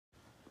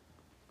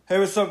Hey,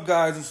 what's up,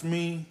 guys? It's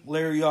me,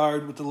 Larry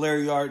Yard, with the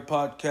Larry Yard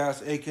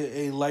Podcast,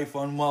 aka Life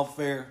on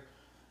Welfare.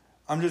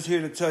 I'm just here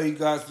to tell you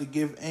guys to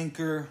give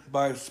Anchor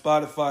by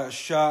Spotify a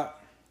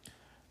shot.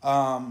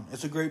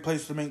 It's a great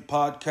place to make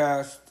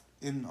podcasts,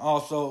 and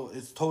also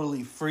it's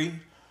totally free.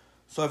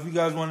 So if you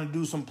guys want to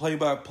do some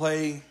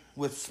play-by-play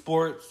with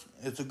sports,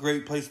 it's a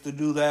great place to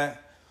do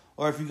that.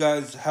 Or if you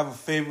guys have a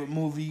favorite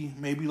movie,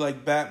 maybe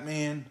like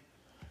Batman,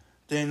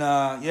 then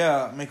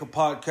make a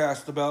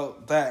podcast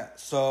about that.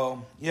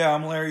 So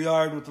I'm Larry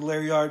Yard with the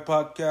Larry Yard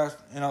Podcast,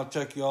 and I'll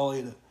check you all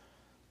later.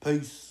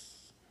 Peace.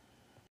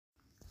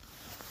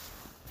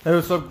 Hey,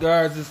 what's up,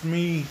 guys? It's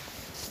me,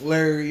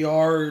 Larry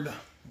Yard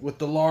with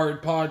the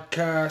Lard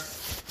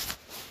Podcast.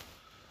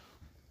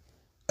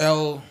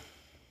 L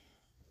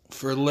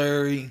for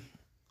Larry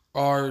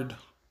Yard.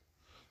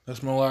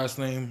 That's my last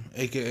name,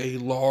 aka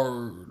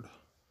Lard.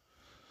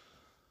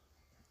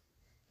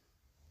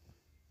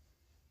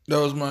 That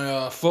was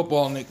my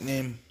football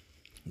nickname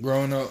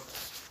growing up.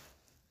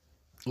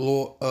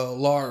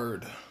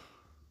 Lard.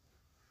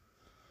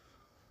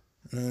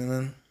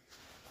 And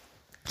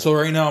so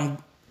right now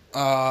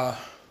I'm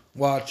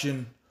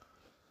watching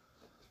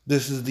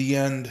This Is the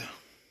End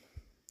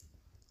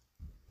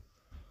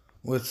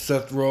with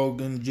Seth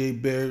Rogen, Jay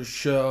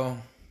Baruchel,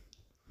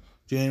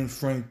 James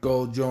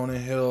Franco, Jonah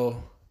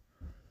Hill,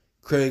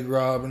 Craig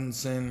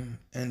Robinson,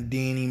 and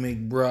Danny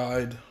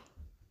McBride.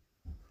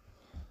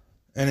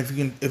 And if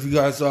you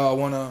guys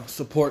want to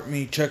support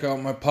me, check out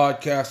my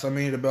podcast I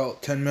made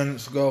about 10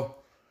 minutes ago.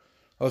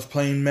 I was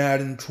playing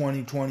Madden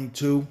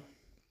 2022.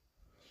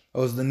 I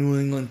was the New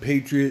England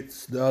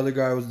Patriots. The other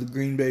guy was the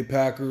Green Bay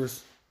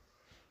Packers.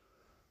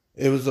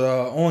 It was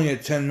only a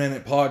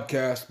 10-minute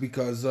podcast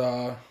because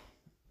I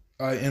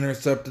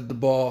intercepted the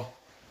ball.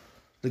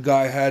 The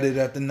guy had it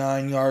at the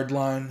 9-yard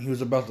line. He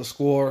was about to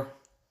score.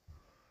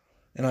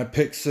 And I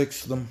picked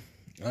six of them.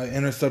 I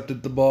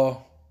intercepted the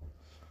ball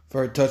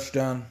for a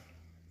touchdown,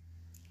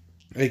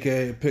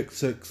 aka pick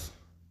six.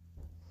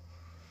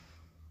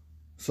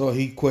 So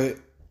he quit.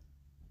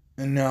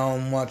 And now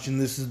I'm watching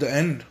This Is the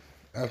End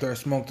after I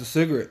smoked a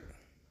cigarette.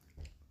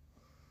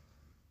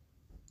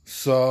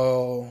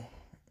 So,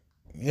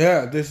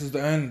 This Is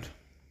the End.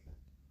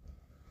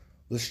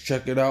 Let's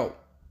check it out.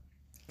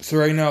 So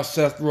right now,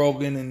 Seth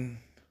Rogen and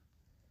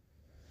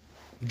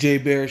Jay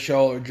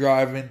Baruchel are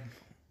driving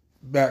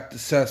back to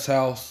Seth's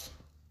house.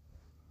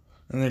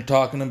 And they're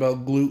talking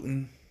about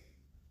gluten.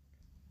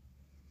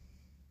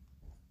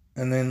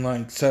 And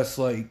then, Seth's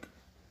like,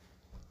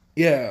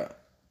 yeah,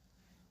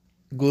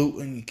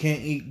 gluten, you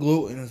can't eat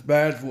gluten, it's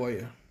bad for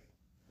you.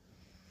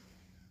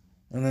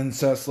 And then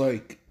Seth's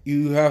like,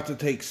 you have to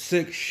take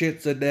 6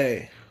 shits a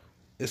day.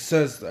 It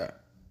says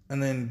that.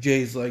 And then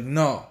Jay's like,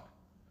 no,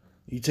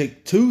 you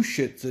take 2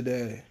 shits a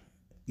day.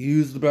 You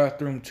use the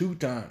bathroom 2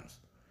 times.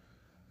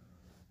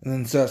 And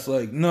then Seth's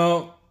like,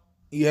 no,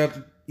 you have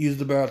to use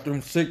the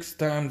bathroom 6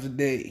 times a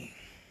day.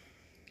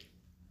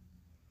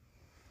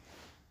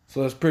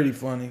 So that's pretty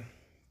funny.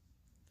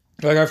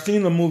 I've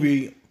seen the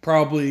movie,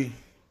 probably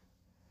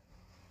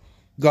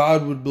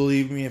God would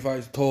believe me if I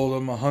told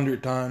him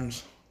 100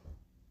 times.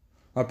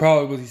 I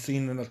probably would have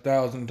seen it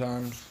 1,000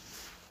 times.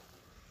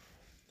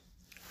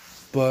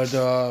 But,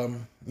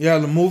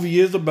 the movie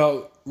is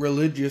about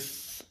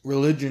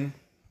religion.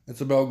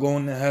 It's about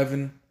going to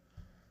heaven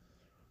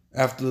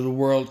after the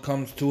world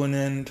comes to an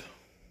end.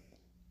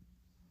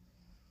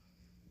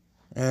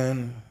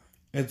 And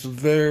it's a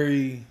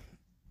very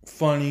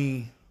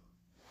funny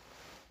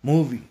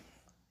movie.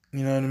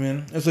 You know what I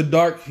mean? It's a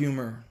dark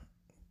humor.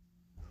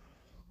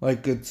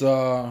 It's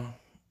a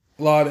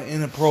lot of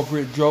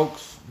inappropriate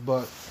jokes,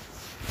 but,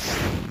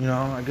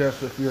 I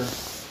guess if you're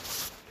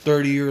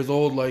 30 years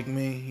old like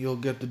me, you'll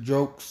get the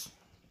jokes.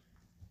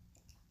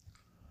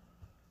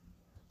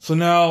 So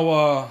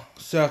now,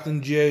 Seth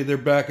and Jay, they're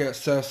back at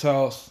Seth's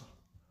house,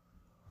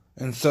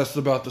 and Seth's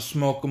about to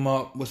smoke them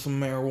up with some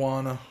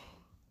marijuana,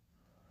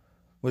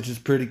 which is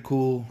pretty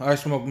cool. I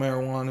smoke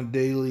marijuana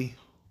daily,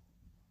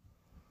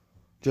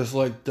 just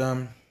like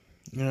them.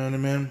 You know what I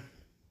mean?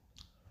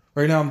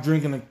 Right now I'm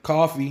drinking a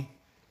coffee.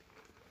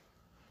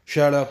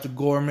 Shout out to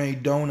Gourmet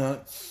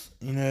Donuts.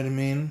 You know what I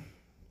mean?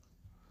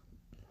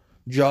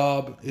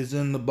 Job is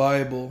in the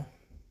Bible.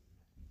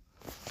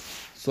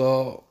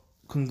 So,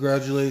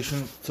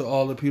 congratulations to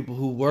all the people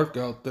who work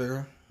out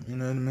there. You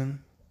know what I mean?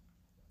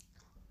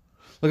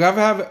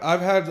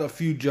 I've had a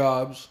few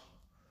jobs.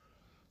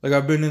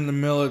 I've been in the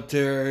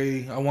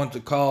military. I went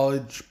to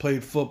college,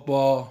 played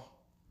football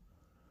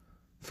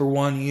for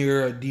 1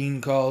 year at Dean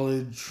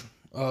College.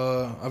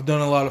 I've done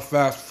a lot of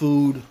fast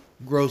food,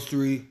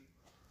 grocery.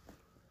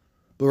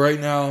 But right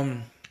now,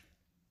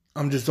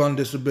 I'm just on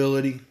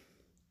disability.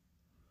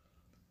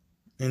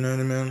 You know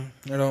what I mean?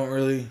 I don't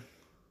really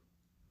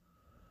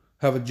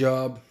have a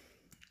job.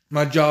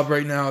 My job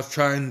right now is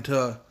trying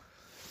to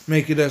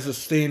make it as a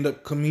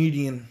stand-up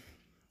comedian.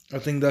 I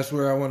think that's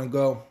where I want to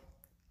go.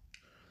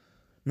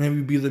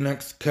 Maybe be the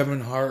next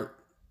Kevin Hart,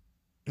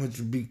 which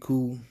would be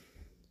cool.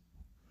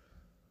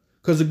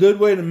 Because a good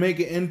way to make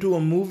it into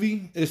a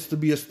movie is to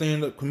be a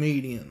stand-up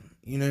comedian.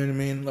 You know what I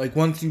mean? Like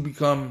once you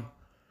become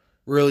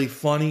really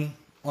funny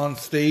on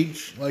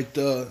stage, like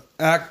the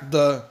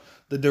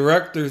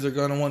directors are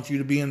gonna want you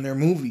to be in their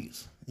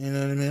movies. You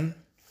know what I mean?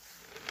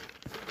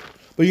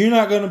 But you're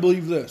not gonna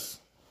believe this.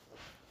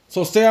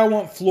 So say I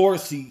want floor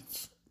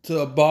seats to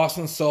a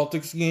Boston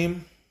Celtics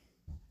game.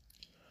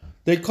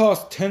 They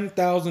cost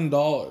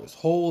 $10,000.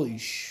 Holy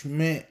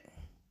schmidt.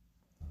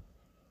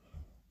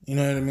 You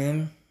know what I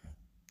mean?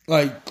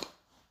 Like,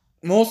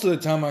 most of the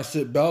time I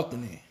sit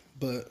balcony,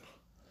 but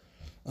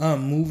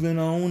I'm moving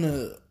on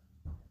up.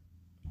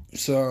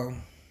 So,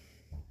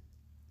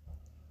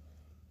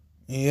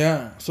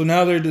 yeah. So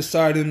now they're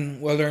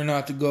deciding whether or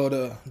not to go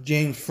to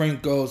James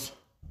Franco's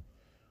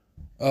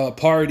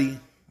party.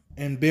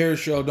 And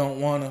Baruchel don't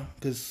want to,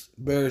 because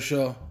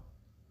Baruchel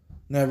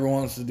never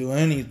wants to do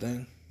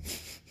anything.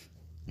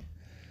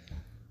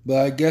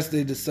 But I guess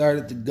they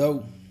decided to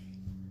go.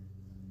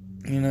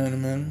 You know what I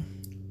mean?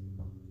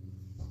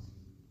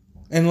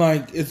 And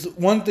like, it's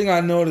one thing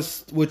I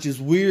noticed, which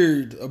is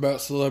weird about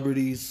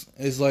celebrities,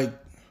 is like,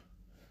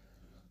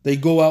 they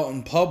go out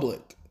in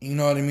public. You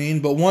know what I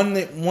mean? But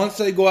once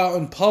they go out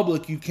in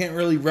public, you can't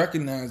really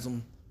recognize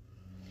them.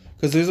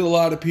 Because there's a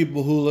lot of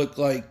people who look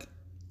like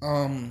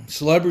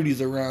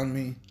celebrities around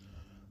me,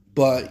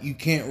 but you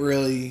can't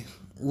really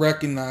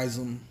recognize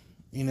them.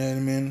 You know what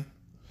I mean?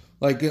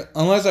 Like,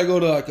 unless I go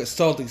to like a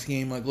Celtics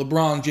game, like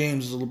LeBron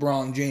James is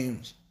LeBron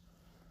James.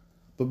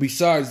 But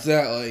besides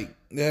that, like,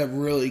 they have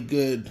really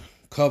good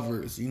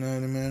covers, you know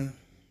what I mean?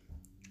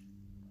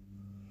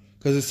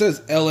 Because it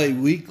says LA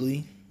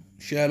Weekly.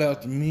 Shout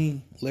out to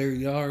me, Larry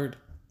Yard.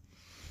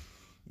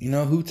 You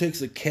know, who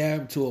takes a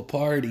cab to a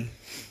party?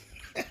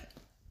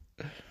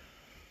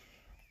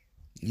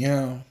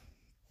 Yeah.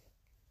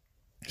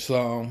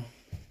 So,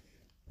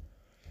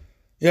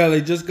 yeah,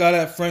 they just got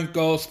at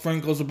Franco's.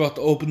 Franco's about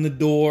to open the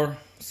door,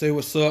 say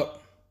what's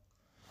up.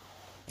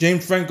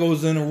 James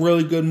Franco's in a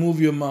really good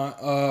movie of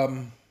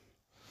mine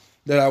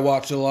that I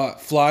watch a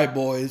lot, Fly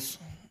Boys.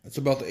 It's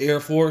about the Air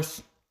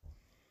Force.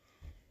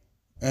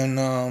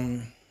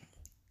 And,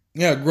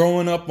 yeah,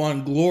 growing up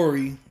on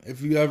Glory,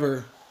 if you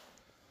ever,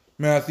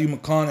 Matthew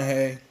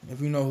McConaughey, if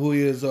you know who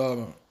he is,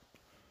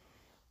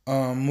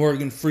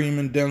 Morgan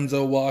Freeman,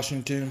 Denzel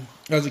Washington.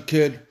 As a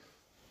kid,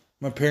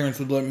 my parents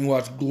would let me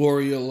watch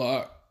Glory a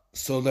lot,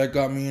 so that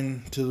got me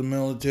into the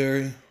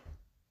military.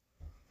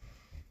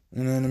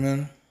 You know what I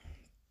mean?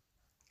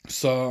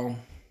 So,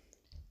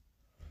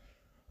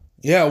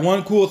 yeah,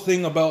 one cool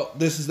thing about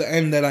This Is the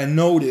End that I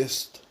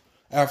noticed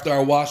after I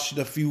watched it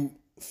a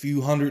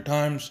few hundred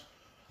times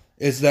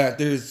is that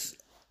there's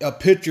a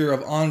picture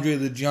of Andre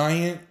the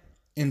Giant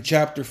in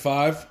chapter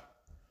 5,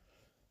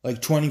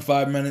 like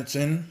 25 minutes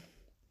in.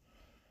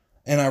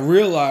 And I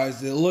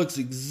realized it looks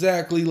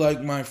exactly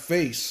like my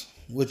face,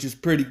 which is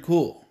pretty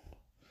cool.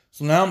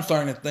 So now I'm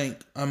starting to think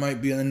I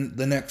might be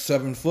the next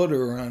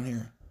 7-footer around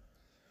here.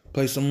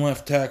 Play some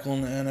left tackle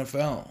in the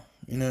NFL.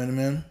 You know what I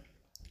mean?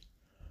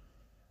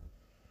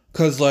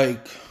 Because,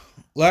 like,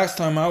 last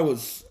time I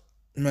was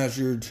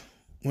measured,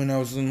 when I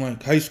was in,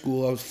 like, high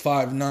school, I was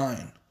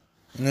 5'9".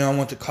 And then I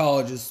went to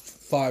college as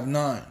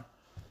 5'9".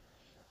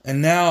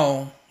 And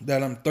now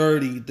that I'm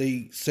 30,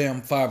 they say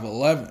I'm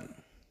 5'11".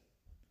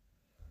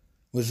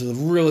 Which is a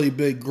really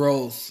big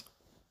growth,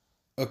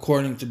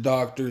 according to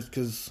doctors,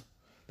 because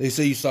they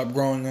say you stop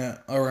growing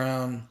at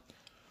around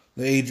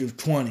the age of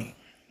 20.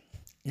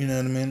 You know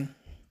what I mean?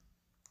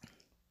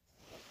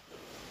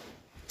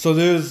 So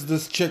there's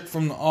this chick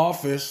from The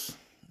Office,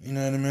 you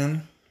know what I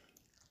mean?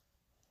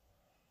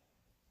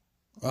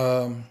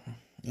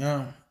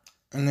 Yeah.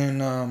 And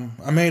then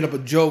I made up a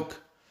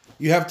joke.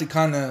 You have to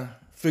kind of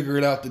figure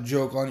it out, the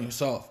joke, on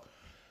yourself.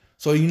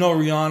 So you know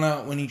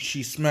Rihanna, when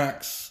she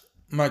smacks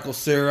Michael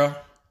Cera,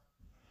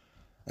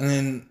 and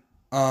then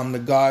the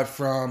guy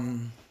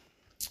from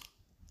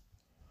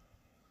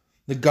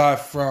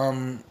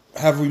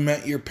Have We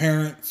Met Your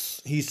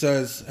Parents, he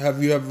says,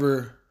 have you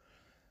ever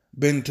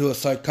been to a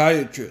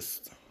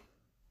psychiatrist?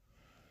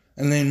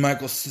 And then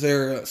Michael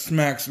Cera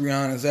smacks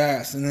Rihanna's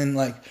ass, and then,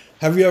 like,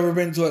 have you ever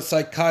been to a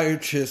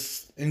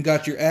psychiatrist and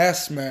got your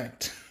ass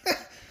smacked?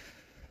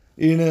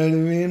 You know what I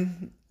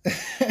mean?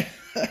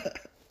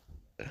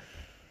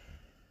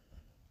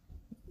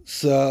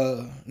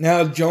 So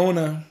now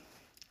Jonah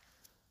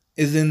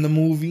is in the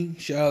movie.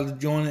 Shout out to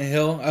Jonah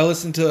Hill. I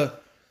listened to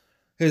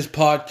his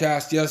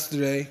podcast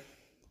yesterday.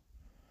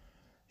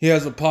 He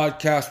has a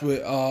podcast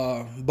with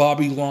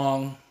Bobby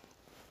Long,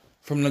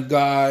 from the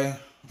guy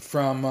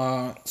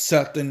from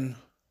Seth and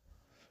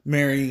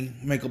Mary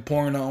Make a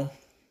Porno.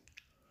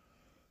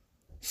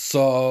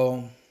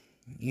 So,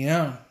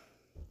 yeah.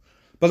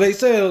 But they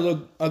say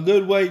a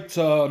good way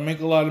to make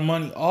a lot of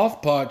money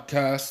off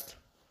podcast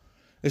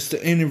is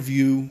to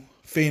interview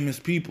famous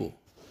people.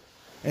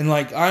 And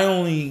like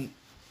I'm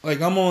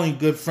only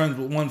good friends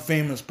with one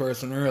famous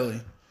person, really.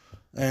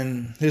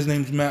 And his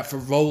name's Matt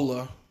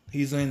Favola.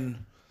 He's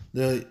in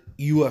the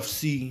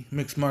UFC,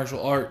 mixed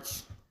martial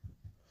arts.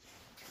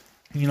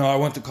 You know, I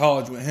went to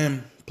college with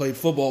him, played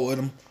football with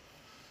him.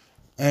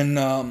 And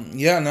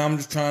yeah, now I'm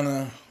just trying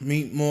to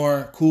meet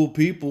more cool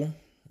people.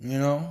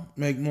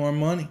 make more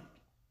money.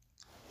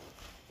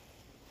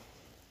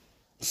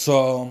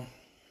 So,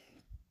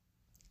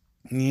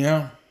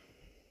 yeah.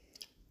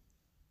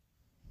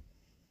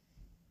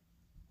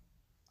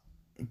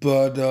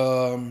 But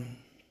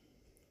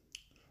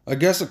I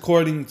guess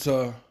according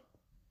to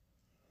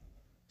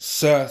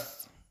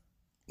Seth,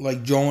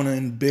 like Jonah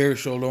and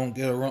Baruchel don't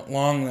get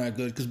along that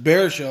good because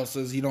Baruchel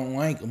says he don't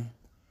like him,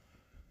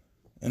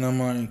 and I'm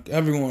like,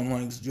 everyone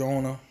likes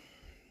Jonah.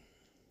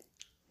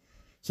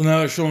 So now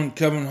they're showing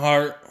Kevin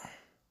Hart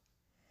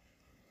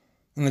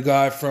and the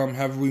guy from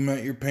Have We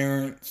Met Your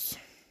Parents.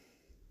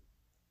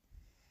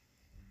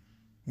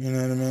 You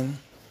know what I mean?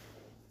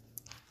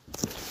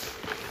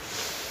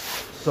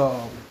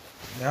 So,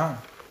 yeah,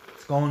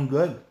 it's going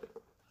good.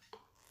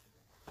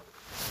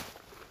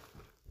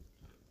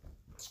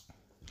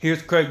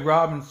 Here's Craig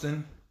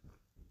Robinson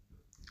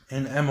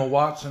and Emma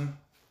Watson.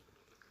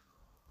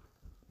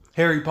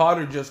 Harry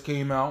Potter just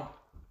came out.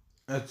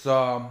 It's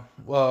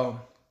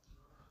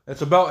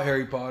it's about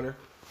Harry Potter,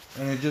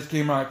 and it just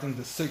came out I think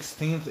the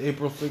 16th,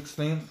 April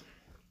 16th.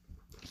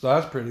 So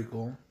that's pretty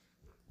cool.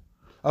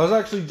 I was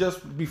actually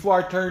just before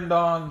I turned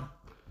on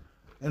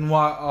and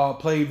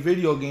played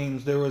video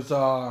games. There was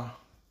the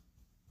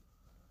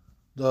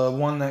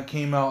one that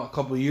came out a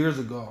couple years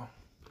ago.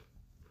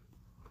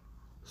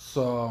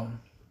 So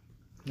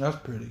that's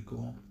pretty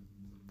cool.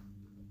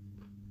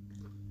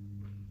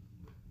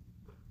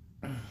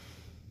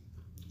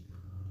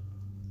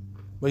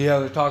 But yeah,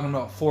 they're talking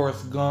about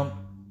Forrest Gump.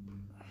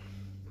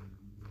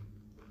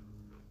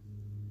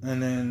 And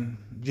then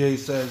Jay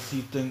says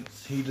he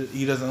thinks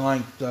he doesn't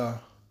like the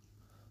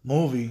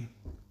movie.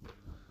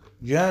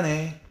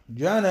 Jenny.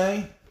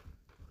 That's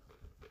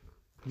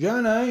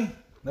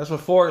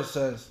what Forrest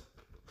says.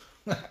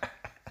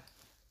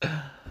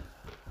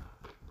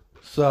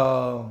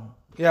 So,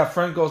 yeah,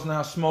 Franco's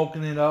now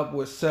smoking it up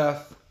with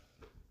Seth.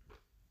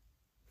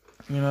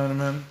 You know what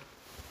I mean?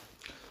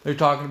 They're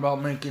talking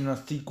about making a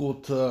sequel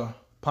to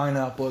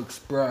Pineapple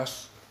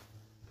Express.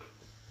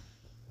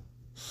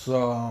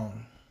 So,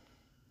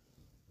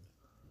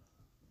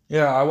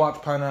 yeah, I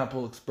watch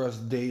Pineapple Express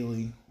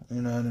daily.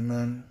 You know what I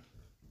mean?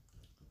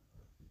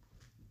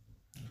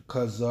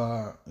 Because,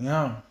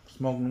 yeah,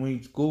 smoking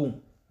weed's cool.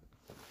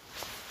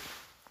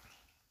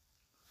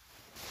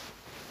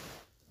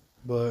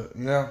 But,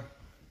 yeah.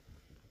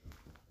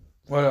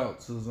 What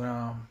else is,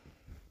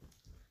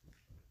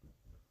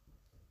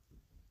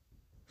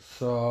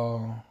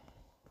 so,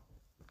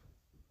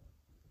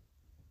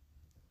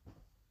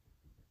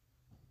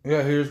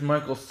 yeah, here's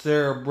Michael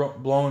Cera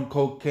blowing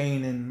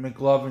cocaine in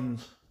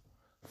McLovin's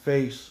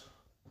face.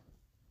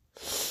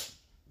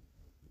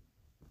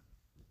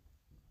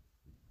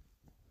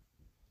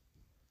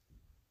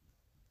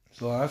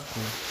 So that's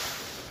cool.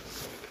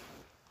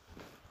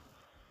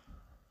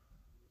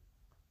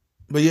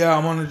 But yeah,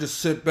 I want to just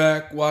sit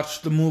back,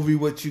 watch the movie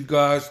with you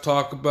guys,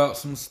 talk about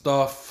some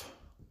stuff.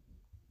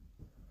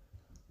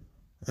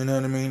 You know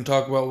what I mean?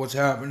 Talk about what's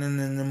happening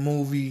in the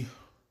movie.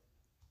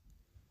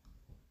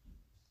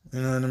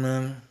 You know what I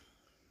mean?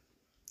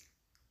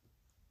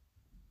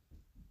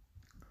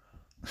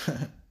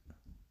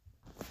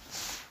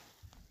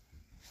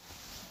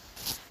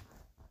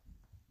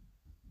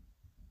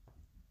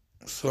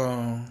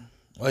 So,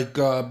 like,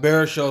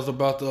 Baruchel's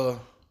about to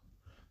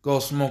go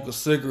smoke a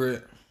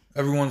cigarette.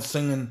 Everyone's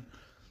singing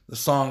the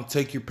song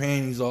Take Your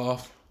Panties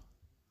Off,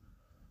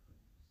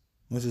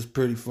 which is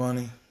pretty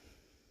funny.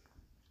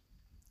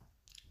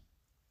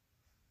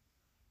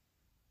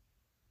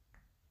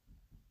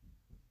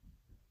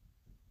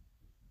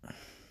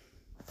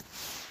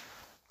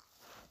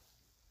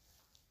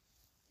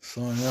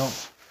 So, yeah.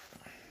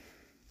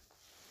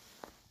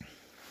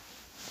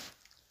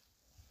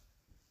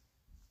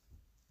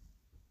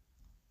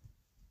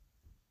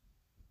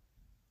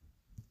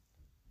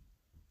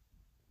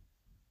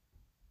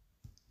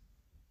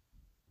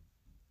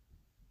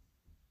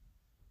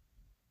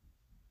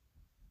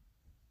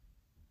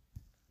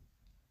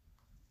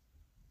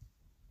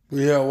 But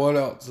yeah, what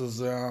else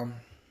is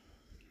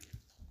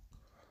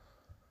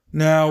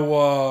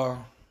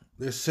now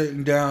they're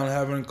sitting down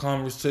having a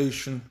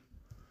conversation.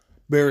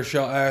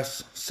 Baruchel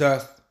asks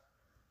Seth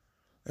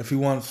if he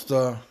wants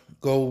to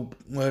go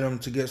with him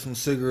to get some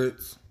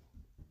cigarettes.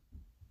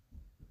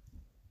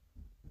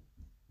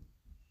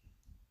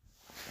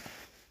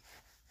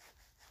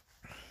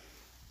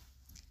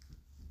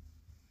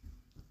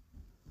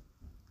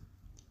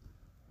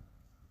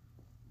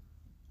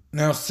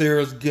 Now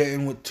Sarah's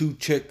getting with two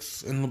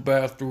chicks in the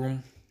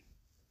bathroom.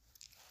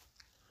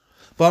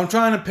 But I'm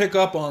trying to pick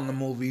up on the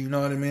movie, you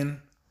know what I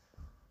mean?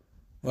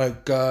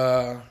 Like,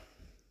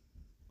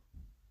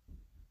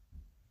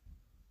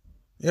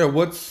 yeah,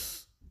 what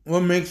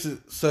makes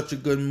it such a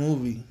good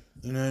movie?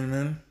 You know what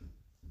I mean?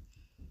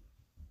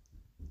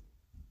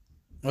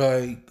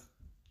 Like,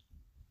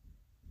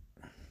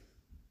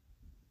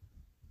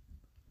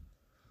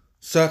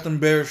 Seth and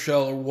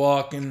Baruchel are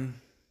walking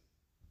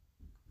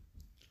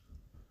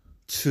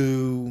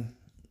to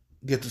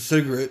get the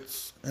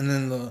cigarettes, and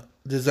then the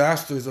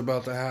disaster is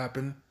about to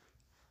happen.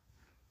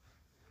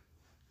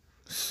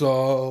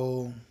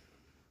 So,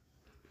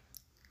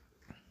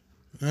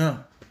 yeah.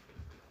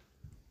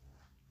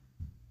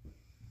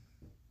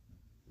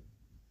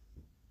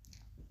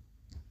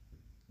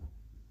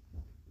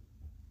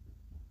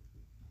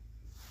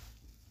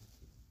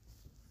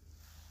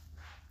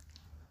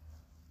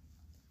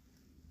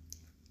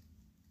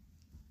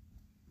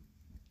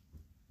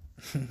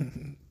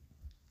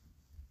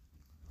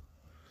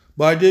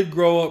 But I did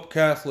grow up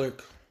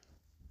Catholic.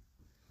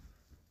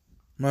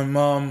 My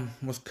mom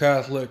was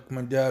Catholic.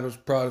 My dad was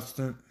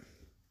Protestant.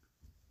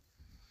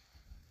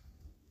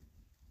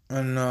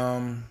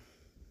 And,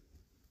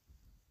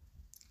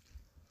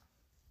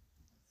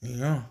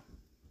 yeah.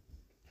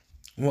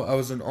 Well, I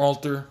was an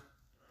altar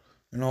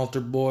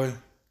boy.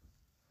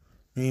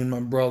 Me and my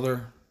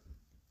brother.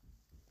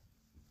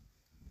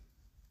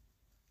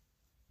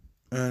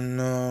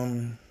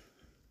 And,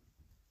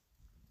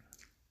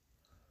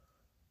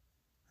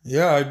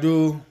 yeah, I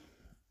do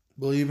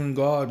believe in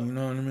God, you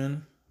know what I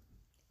mean?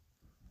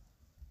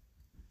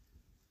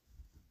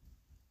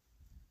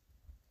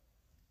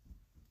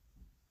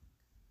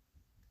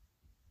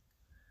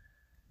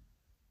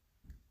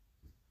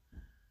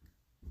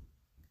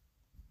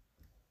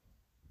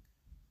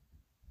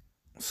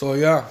 So,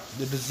 yeah,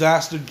 the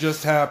disaster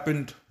just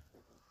happened.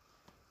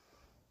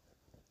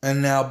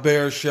 And now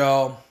Bear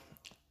Shell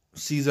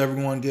sees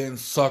everyone getting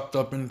sucked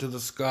up into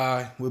the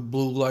sky with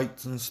blue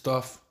lights and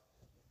stuff.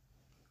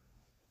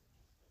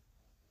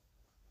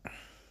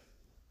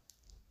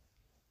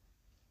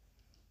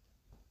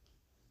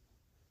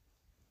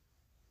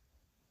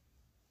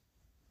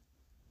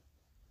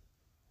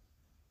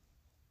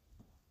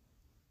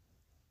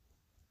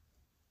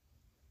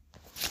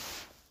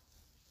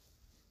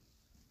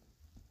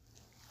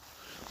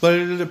 But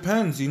it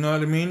depends, you know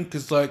what I mean?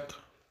 Because, like,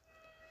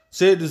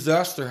 say a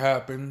disaster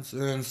happens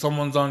and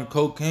someone's on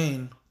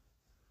cocaine,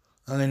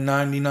 and then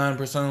 99%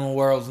 of the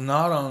world's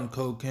not on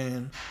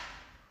cocaine.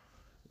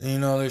 And, you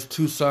know, there's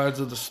two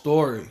sides of the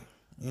story.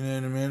 You know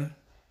what I mean?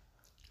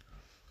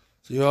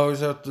 So you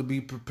always have to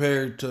be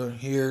prepared to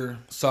hear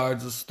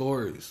sides of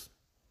stories,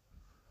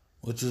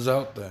 which is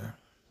out there.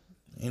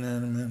 You know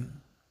what I mean?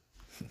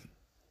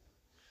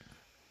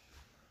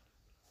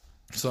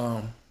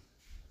 So,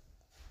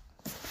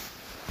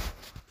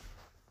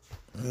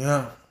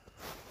 yeah.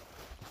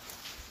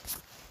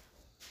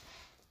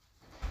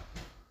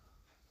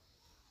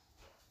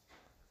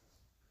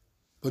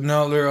 But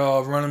now they're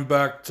running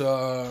back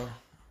to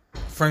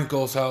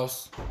Franco's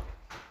house,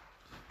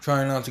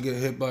 trying not to get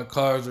hit by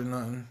cars or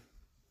nothing.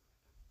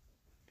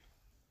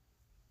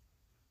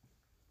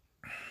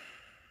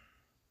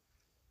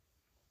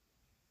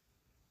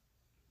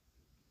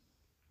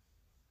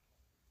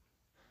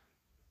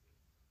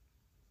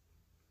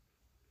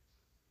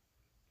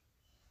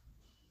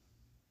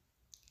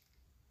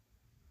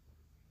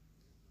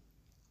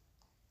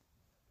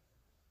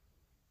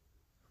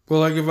 But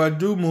like, if I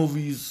do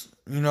movies,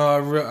 you know,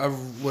 I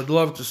would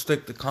love to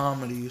stick to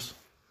comedies.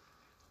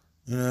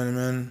 You know what I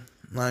mean?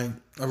 Like,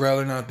 I'd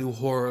rather not do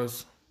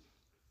horrors.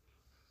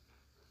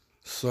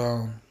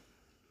 So,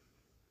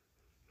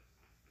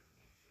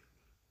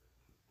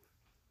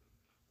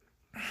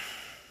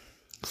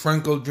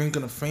 Franco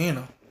drinking a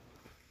Fanta.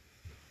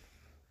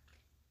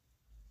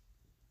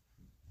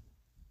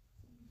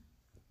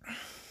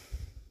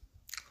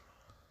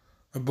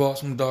 I bought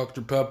some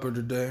Dr. Pepper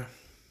today.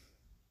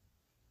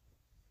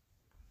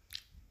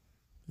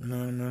 You know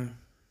what I mean?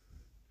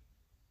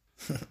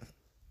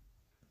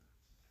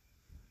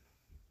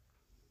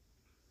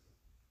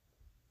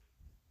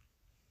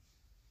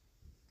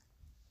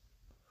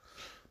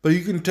 But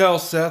you can tell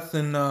Seth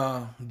and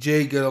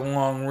Jay get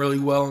along really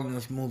well in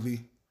this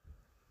movie.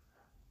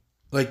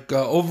 Like,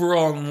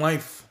 overall in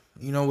life,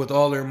 you know, with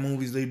all their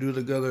movies they do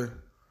together,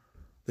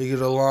 they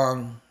get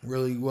along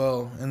really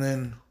well. And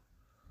then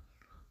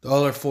the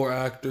other four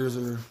actors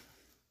are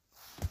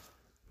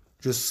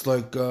just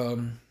like,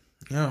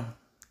 yeah,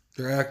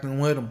 they're acting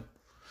with them.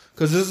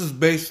 Because this is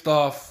based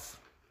off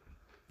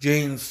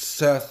Jay and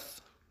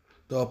Seth,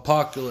 The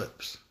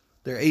Apocalypse,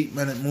 their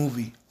 8-minute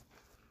movie,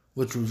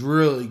 which was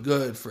really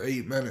good for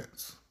 8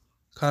 minutes.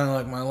 Kind of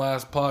like my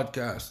last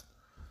podcast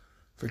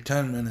for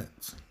 10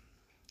 minutes.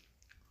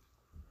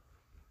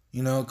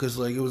 You know, because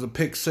like it was a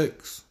pick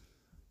six.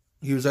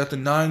 He was at the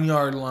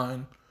 9-yard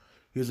line.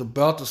 He was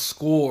about to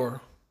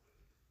score.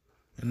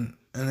 And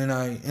then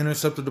I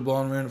intercepted the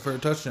ball and ran it for a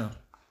touchdown.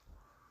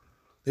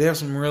 They have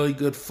some really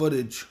good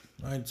footage,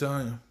 I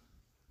tell you.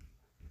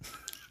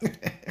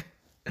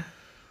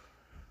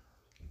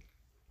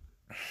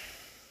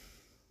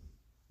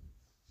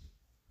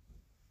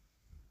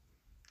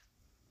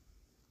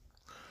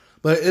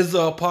 But is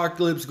the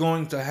apocalypse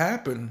going to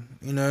happen?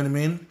 You know what I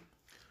mean?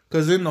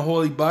 Because in the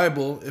Holy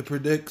Bible, it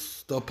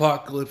predicts the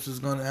apocalypse is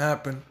going to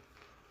happen.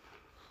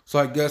 So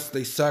I guess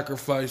they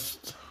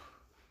sacrificed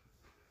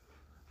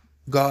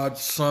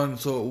God's son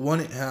so it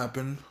wouldn't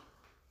happen.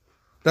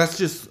 That's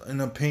just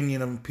an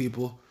opinion of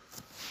people.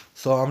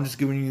 So I'm just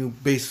giving you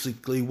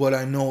basically what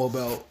I know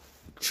about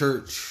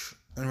church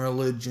and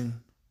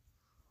religion.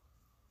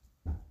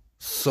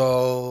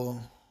 So,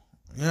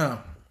 Yeah.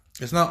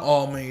 It's not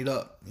all made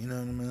up. You know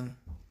what I mean?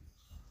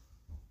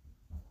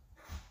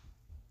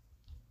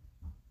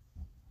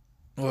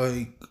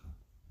 Like,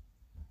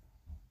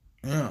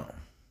 yeah.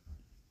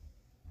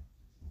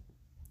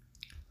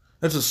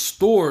 It's a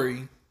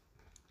story.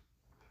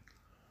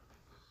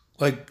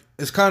 Like,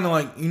 it's kind of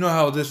like, you know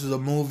how this is a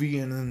movie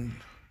and then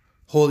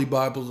Holy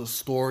Bible's a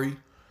story?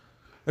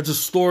 It's a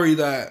story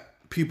that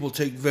people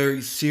take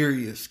very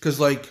serious. Because,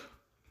 like,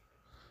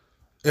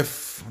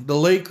 if the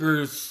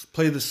Lakers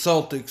play the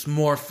Celtics,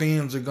 more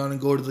fans are going to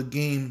go to the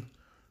game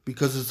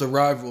because it's a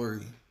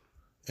rivalry.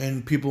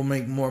 And people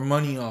make more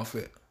money off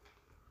it.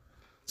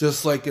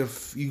 Just like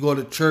if you go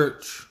to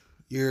church,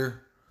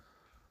 you're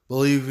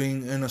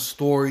believing in a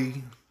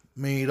story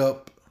made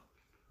up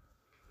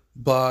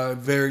by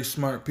very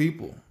smart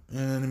people. You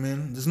know what I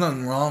mean? There's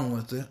nothing wrong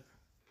with it.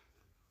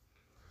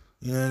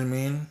 You know what I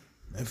mean?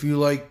 If you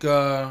like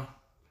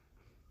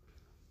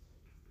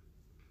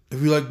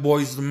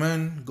Boys the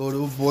Men, go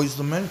to a Boys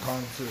the Men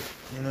concert.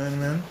 You know what I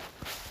mean?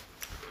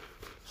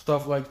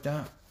 Stuff like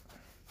that.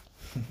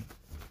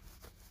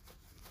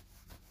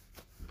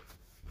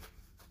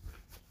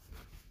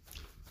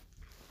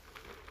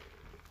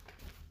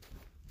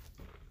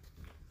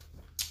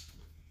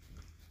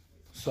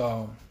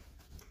 So,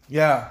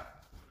 yeah.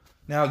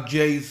 Now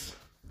Jay's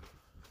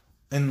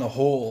in the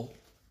hole,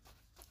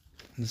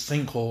 in the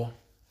sinkhole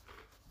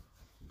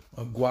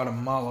of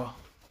Guatemala.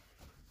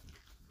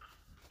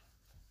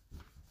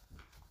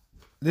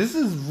 This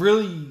is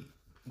really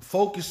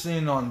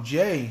focusing on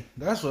Jay.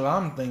 That's what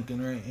I'm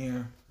thinking right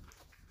here.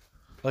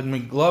 Like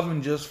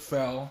McLovin just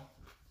fell.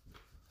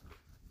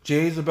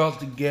 Jay's about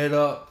to get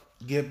up,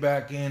 get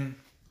back in,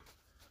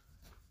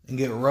 and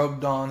get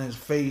rubbed on his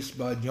face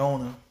by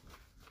Jonah.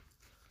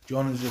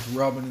 Jonah's just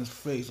rubbing his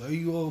face. Are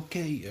you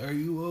okay? Are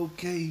you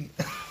okay?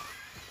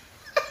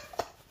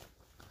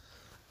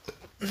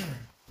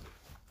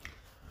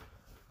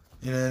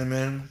 You know what I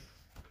mean?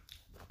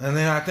 And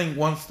then I think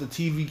once the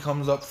TV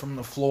comes up from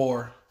the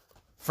floor,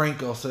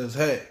 Franco says,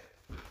 hey,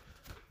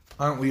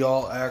 aren't we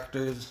all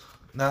actors?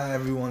 Not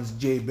everyone's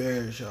Jay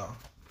Baruchel.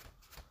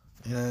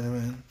 You know what I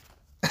mean?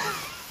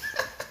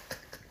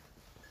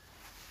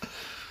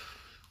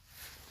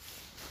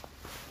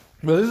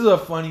 But this is a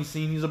funny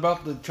scene. He's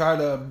about to try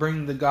to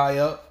bring the guy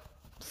up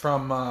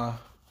from,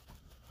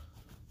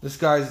 this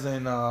guy's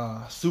in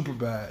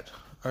Superbad.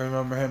 I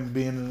remember him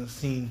being in the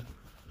scene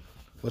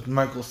with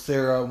Michael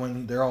Cera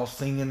when they're all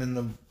singing in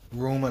the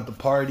room at the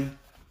party.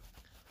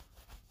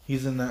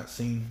 He's in that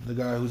scene. The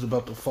guy who's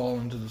about to fall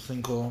into the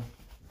sinkhole.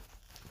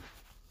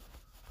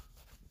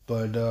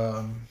 But,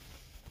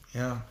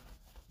 yeah.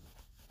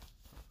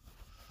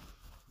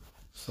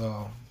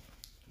 So...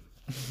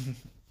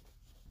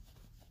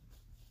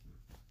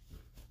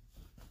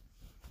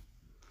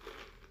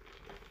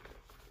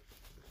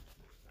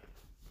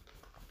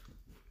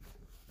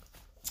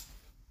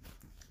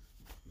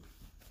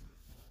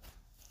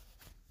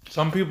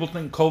 Some people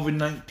think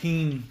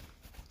COVID-19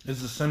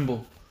 is a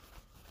symbol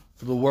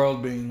for the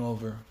world being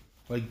over.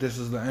 Like this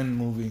is the end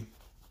movie.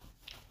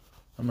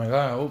 I'm like,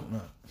 I hope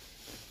not.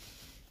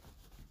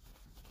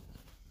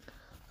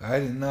 I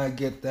did not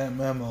get that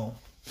memo.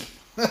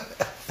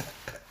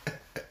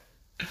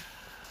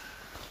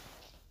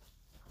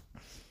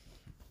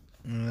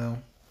 You know?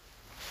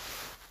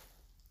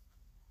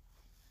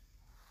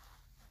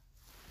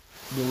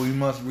 But we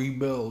must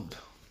rebuild.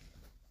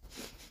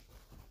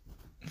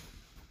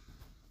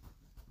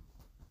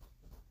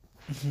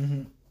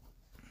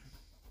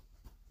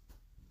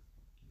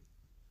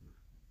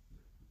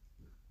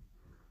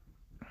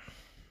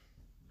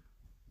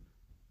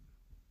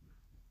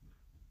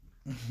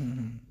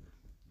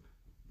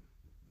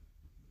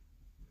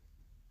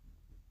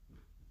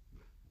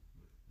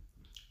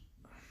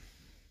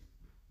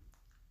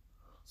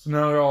 So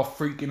now they're all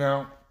freaking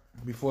out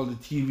before the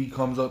TV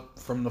comes up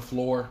from the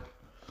floor,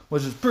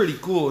 which is pretty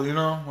cool, you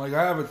know? Like,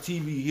 I have a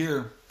TV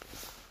here,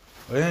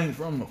 but it ain't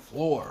from the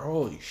floor.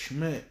 Holy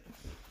schmidt.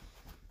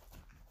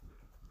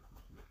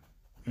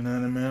 You know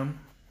what I mean?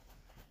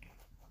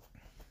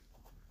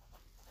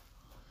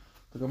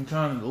 Like, I'm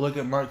trying to look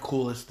at my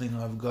coolest thing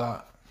I've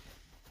got.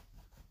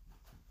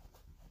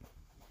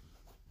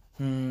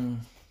 I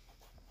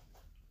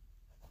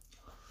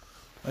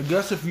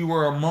guess if you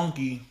were a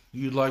monkey,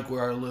 you'd like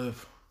where I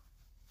live.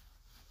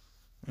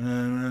 You know what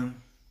I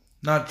mean?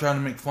 Not trying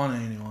to make fun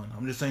of anyone.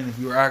 I'm just saying if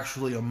you were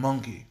actually a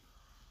monkey,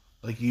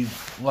 like you'd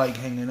like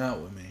hanging out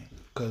with me.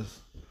 Because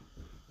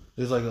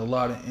there's like a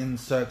lot of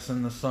insects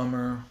in the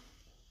summer.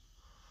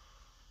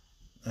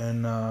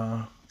 And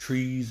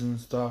trees and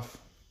stuff.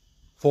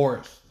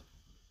 Forest.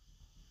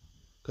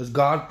 Because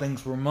God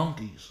thinks we're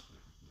monkeys.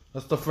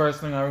 That's the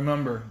first thing I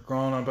remember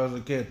growing up as a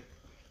kid.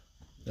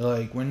 They're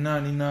like, we're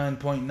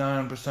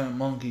 99.9%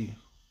 monkey.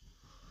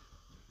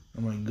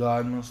 I'm like,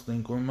 God must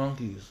think we're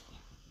monkeys.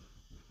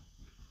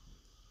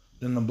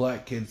 Then the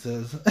black kid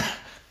says,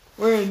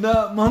 we're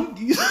not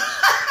monkeys.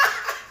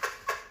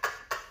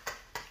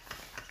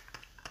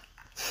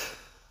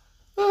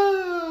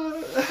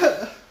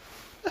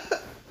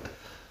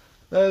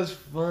 That's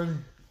funny.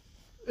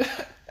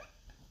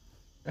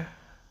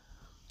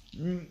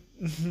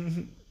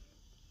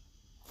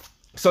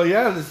 So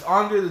yeah, this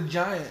Andre the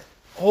Giant.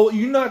 Oh,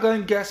 you're not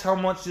gonna guess how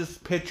much this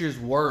picture's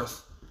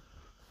worth.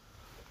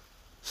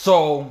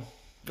 So,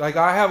 like,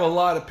 I have a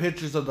lot of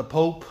pictures of the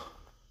Pope,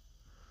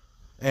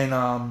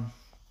 and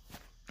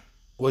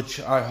which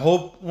I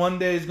hope one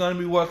day is gonna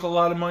be worth a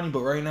lot of money,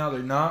 but right now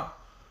they're not.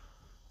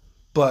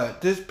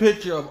 But this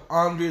picture of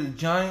Andre the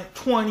Giant,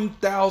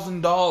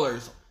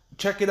 $20,000.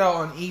 Check it out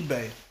on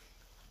eBay.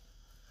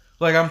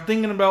 Like, I'm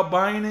thinking about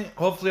buying it.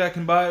 Hopefully, I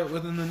can buy it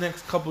within the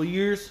next couple of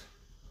years.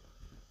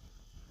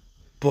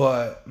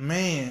 But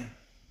man,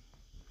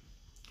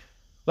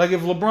 like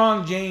if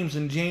LeBron James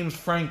and James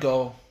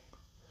Franco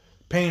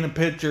paint a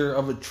picture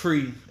of a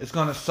tree, it's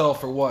gonna sell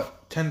for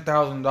what,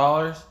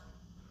 $10,000?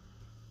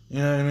 You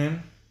know what I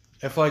mean?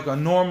 If like a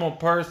normal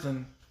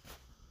person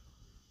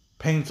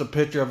paints a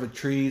picture of a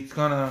tree, it's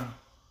gonna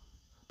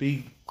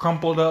be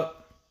crumpled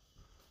up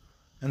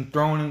and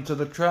thrown into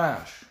the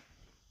trash.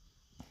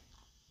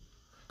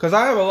 Because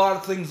I have a lot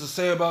of things to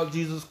say about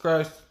Jesus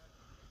Christ.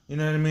 You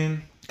know what I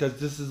mean? Because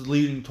this is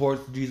leading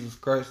towards Jesus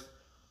Christ,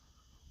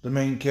 the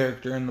main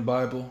character in the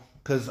Bible.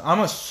 Because I'm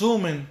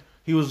assuming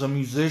he was a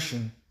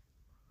musician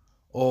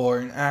or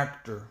an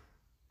actor.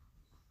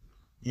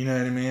 You know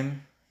what I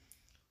mean?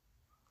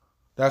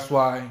 That's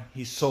why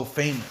he's so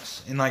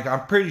famous. And like,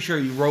 I'm pretty sure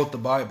he wrote the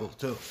Bible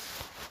too.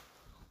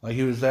 Like,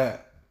 he was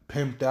that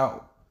pimped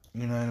out.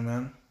 You know what I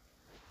mean?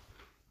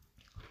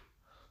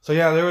 So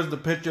yeah, there was the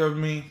picture of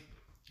me.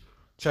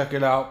 Check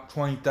it out.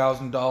 $20,000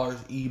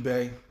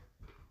 eBay.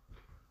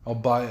 I'll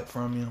buy it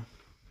from you.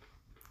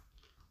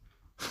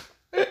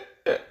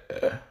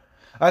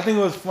 I think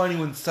it was funny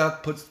when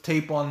Seth puts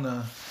tape on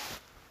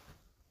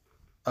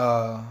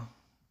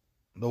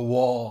the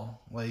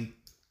wall. Like,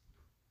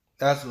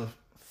 that's a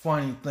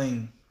funny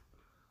thing.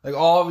 Like,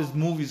 all of his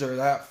movies are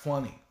that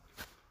funny.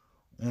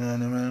 You know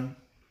what I mean?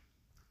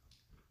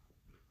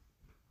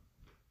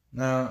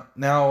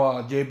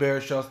 Now Jay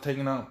Baruchel's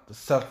taking out the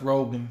Seth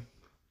Rogen.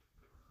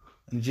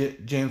 And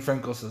James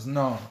Franco says,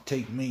 no,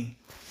 take me.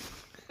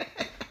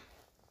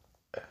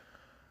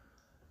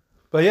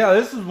 But yeah,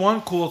 this is one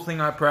cool thing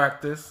I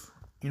practice.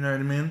 You know what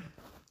I mean?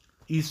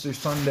 Easter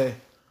Sunday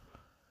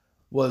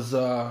was,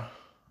 I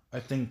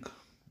think,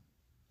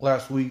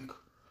 last week.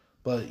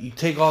 But you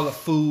take all the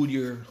food,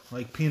 your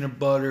like peanut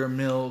butter,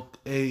 milk,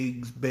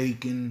 eggs,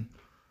 bacon,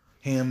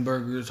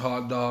 hamburgers,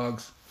 hot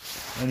dogs,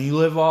 and you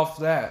live off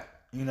that.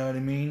 You know what I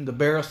mean? The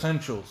bare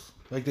essentials,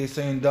 like they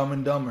say in Dumb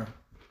and Dumber.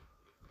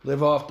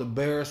 Live off the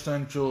bare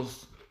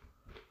essentials,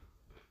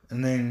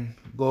 and then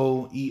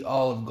go eat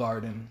Olive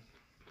Garden.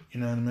 You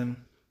know what I mean?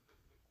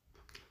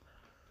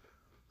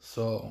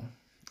 So,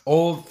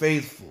 Old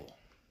Faithful.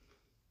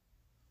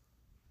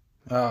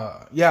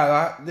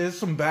 There's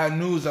some bad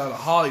news out of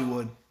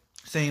Hollywood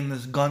saying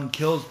this gun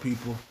kills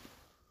people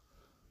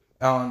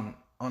on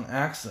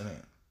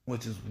accident,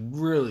 which is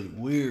really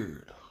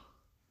weird.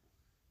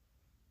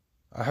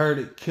 I heard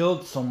it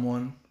killed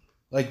someone.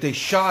 Like, they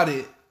shot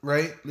it,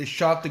 right? They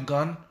shot the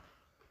gun.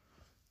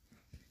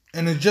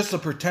 And it's just a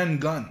pretend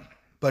gun.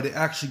 But it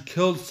actually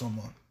killed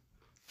someone.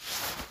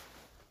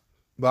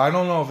 But I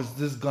don't know if it's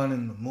this gun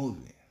in the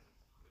movie.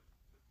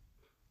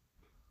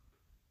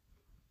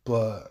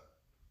 But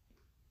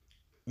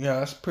yeah,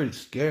 that's pretty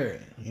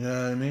scary. You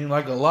know what I mean?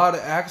 Like, a lot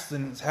of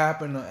accidents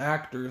happen to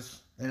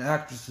actors and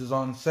actresses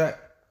on set.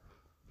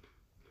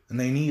 And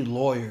they need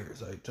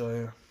lawyers, I tell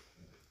you.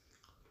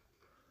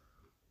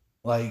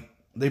 Like,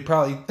 they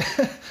probably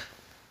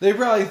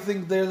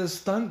think they're the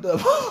stunt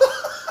double.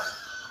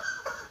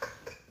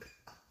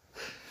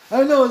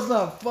 I know it's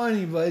not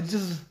funny, but I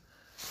just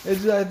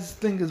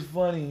think it's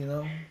funny, you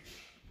know.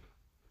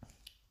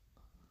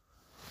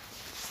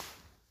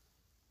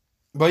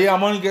 But yeah, I'm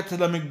gonna get to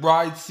the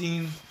McBride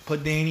scene,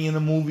 put Danny in the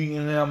movie,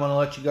 and then I'm gonna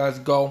let you guys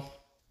go.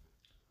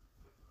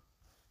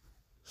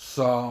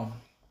 So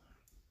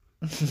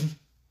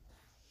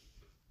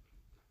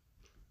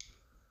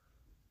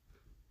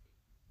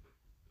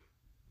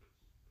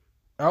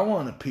I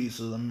want a piece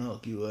of the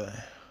Milky Way.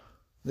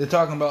 They're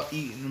talking about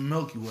eating the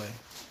Milky Way.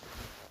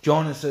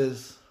 Jonas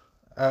says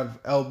I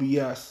have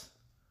LBS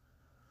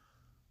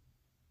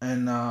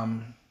and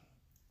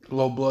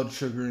low blood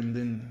sugar, and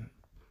then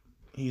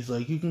he's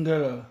like, you can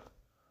get a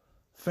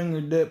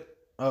finger dip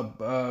of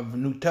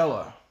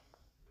Nutella.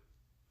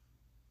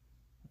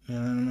 You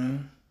know what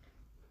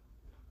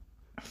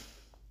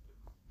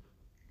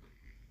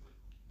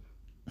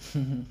I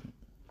mean?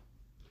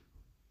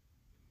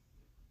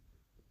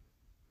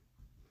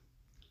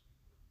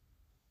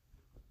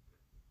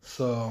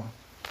 So,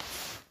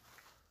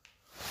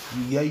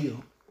 yeah.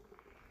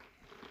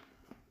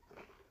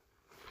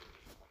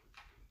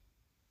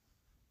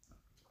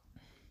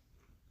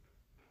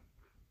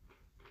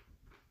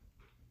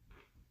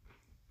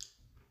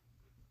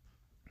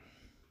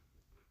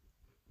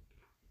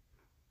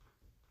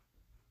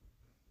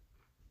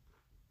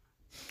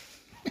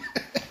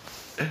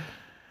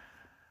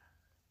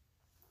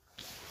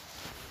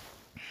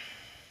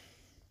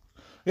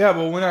 Yeah,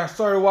 but when I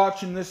started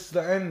watching this to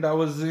the end, I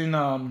was in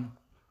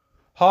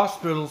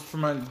hospitals for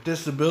my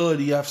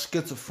disability. I have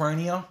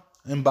schizophrenia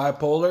and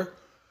bipolar.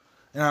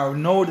 And I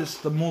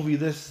noticed the movie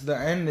This Is the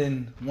End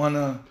in one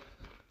of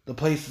the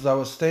places I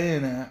was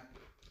staying at.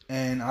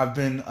 And I've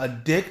been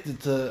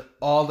addicted to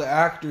all the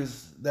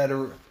actors that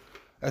are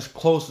as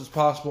close as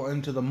possible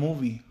into the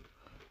movie.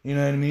 You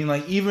know what I mean?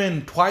 Like,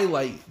 even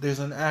Twilight, there's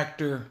an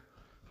actor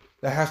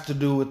that has to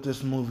do with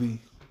this movie.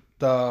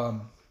 You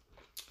know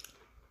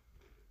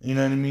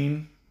what I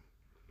mean?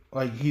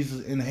 Like, he's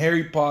in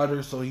Harry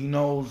Potter, so he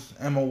knows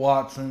Emma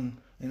Watson,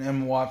 and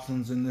Emma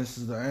Watson's in This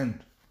Is the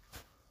End.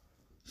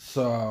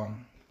 So,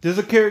 there's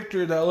a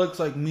character that looks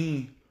like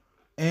me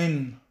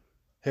in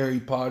Harry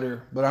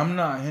Potter, but I'm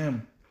not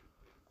him.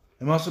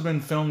 It must have been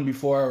filmed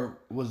before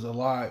I was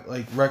alive,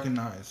 like,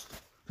 recognized.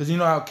 Because you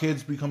know how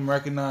kids become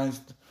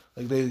recognized?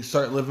 Like, they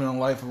start living a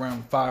life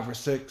around 5 or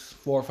 6,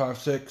 4, 5,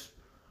 6.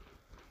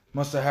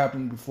 Must have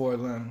happened before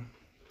then.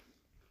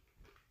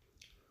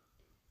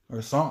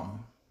 Or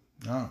something.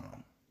 I don't know.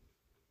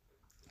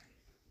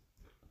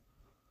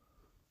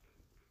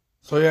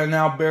 So yeah,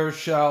 now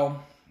Baruchel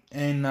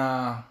and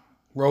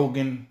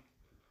Rogan,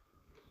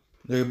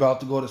 they're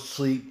about to go to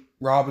sleep.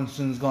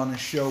 Robinson's gonna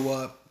show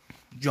up.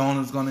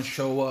 Jonah's gonna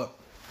show up.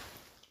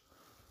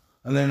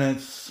 And then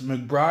it's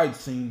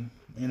McBride's scene.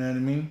 You know what I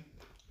mean?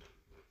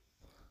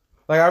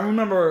 Like, I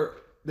remember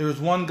there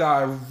was one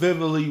guy I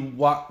vividly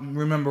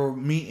remember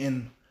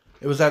meeting.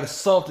 It was at a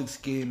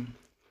Celtics game.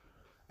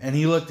 And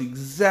he looked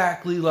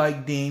exactly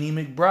like Danny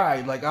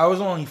McBride. Like, I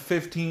was only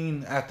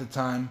 15 at the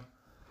time.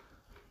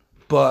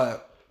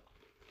 But,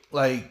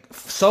 like,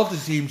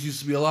 Celtics games used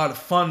to be a lot of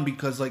fun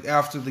because, like,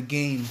 after the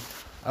game,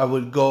 I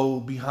would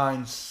go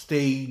behind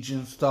stage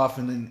and stuff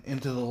and then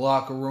into the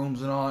locker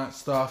rooms and all that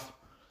stuff.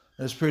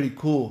 It was pretty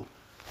cool.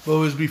 But it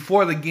was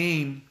before the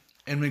game,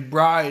 and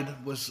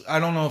McBride was, I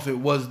don't know if it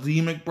was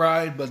the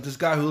McBride, but this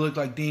guy who looked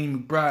like Danny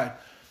McBride,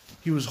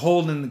 he was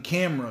holding the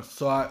camera,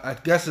 so I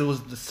guess it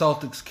was the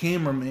Celtics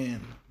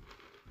cameraman.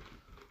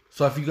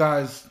 So if you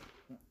guys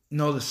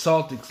know the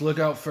Celtics, look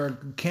out for a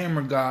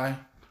camera guy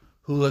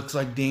who looks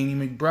like Danny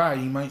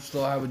McBride. He might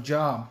still have a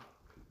job.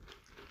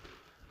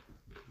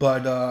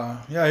 But,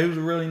 yeah, he was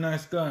a really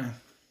nice guy.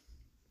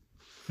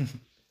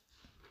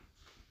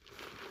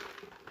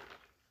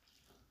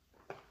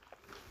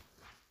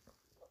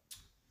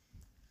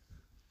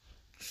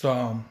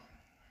 So,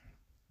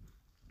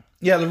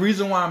 yeah, the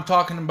reason why I'm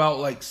talking about,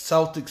 like,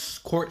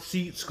 Celtics court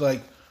seats,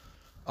 like,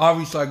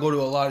 obviously I go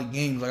to a lot of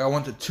games. Like, I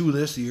went to 2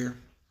 this year.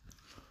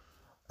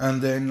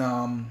 And then,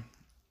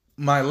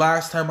 my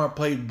last time I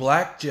played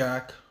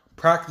blackjack,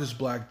 practice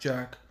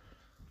blackjack,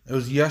 it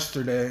was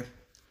yesterday.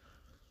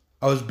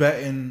 I was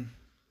betting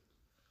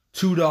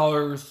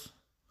 $2,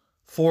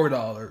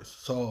 $4.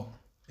 So,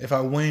 if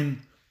I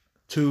win,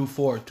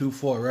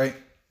 2-4, right?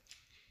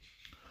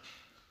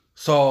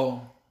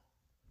 So,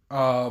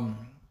 I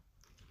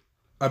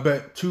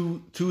bet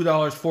 $2,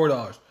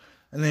 $4.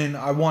 And then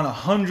I won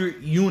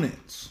 100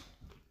 units.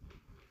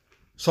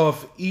 So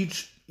if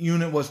each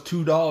unit was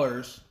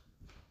 $2,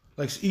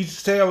 like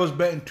say I was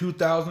betting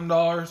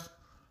 $2,000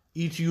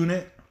 each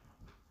unit,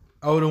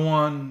 I would have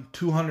won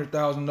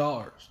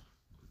 $200,000.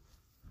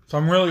 So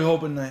I'm really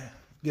hoping to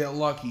get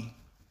lucky.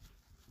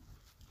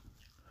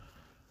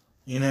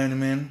 You know what I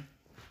mean?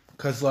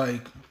 Because,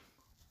 like,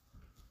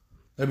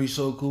 that'd be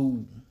so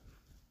cool.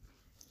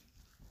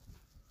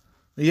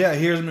 Yeah,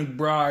 here's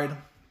McBride.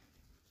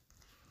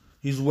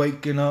 He's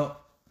waking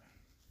up.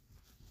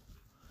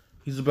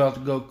 He's about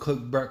to go cook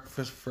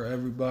breakfast for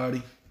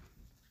everybody.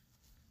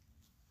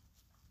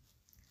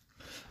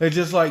 It's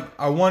just like,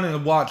 I wanted to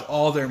watch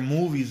all their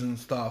movies and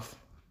stuff.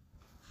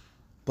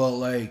 But,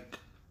 like,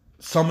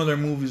 some of their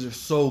movies are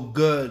so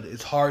good,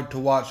 it's hard to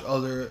watch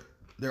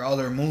their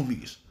other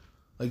movies.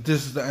 Like,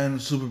 This Is the End,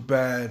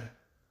 Superbad,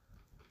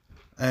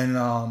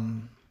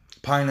 and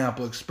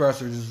Pineapple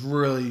Express are just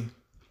really,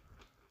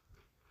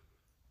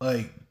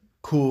 like,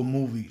 cool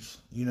movies.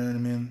 You know what I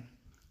mean?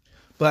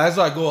 But as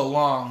I go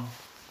along,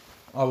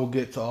 I will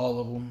get to all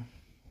of them.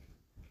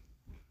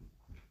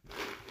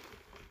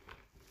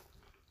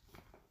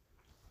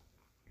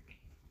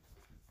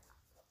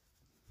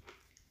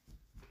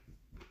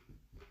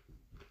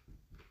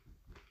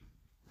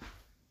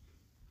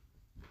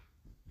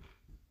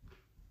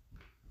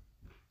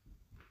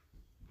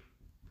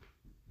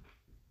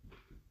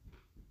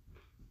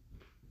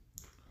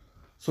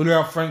 So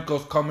now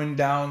Franco's coming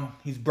down.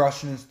 He's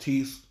brushing his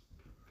teeth.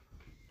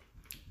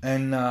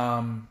 And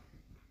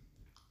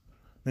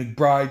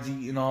McBride's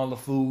eating all the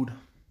food.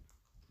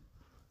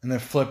 And they're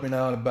flipping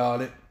out about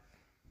it.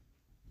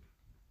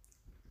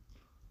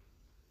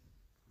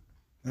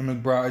 And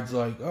McBride's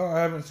like, oh, I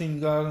haven't seen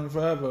you guys in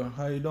forever.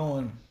 How you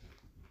doing?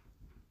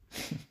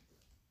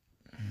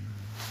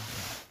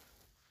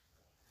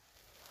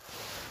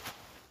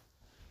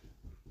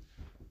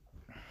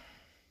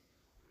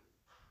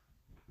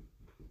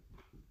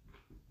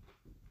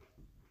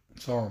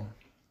 So,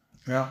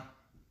 yeah.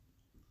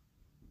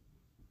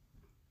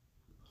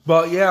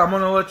 But yeah, I'm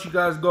going to let you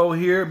guys go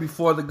here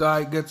before the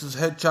guy gets his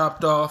head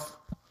chopped off.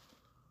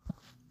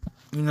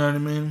 You know what I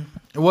mean?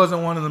 It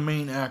wasn't one of the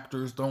main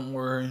actors, don't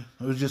worry.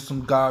 It was just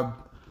some guy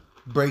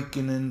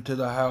breaking into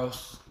the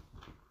house.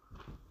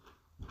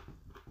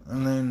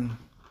 And then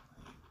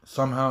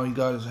somehow he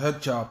got his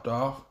head chopped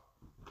off.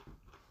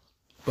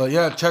 But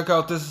yeah, check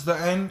out This Is the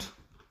End.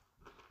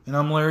 And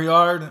I'm Larry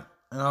Yard.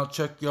 And I'll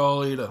check y'all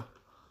later.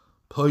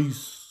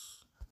 Peace.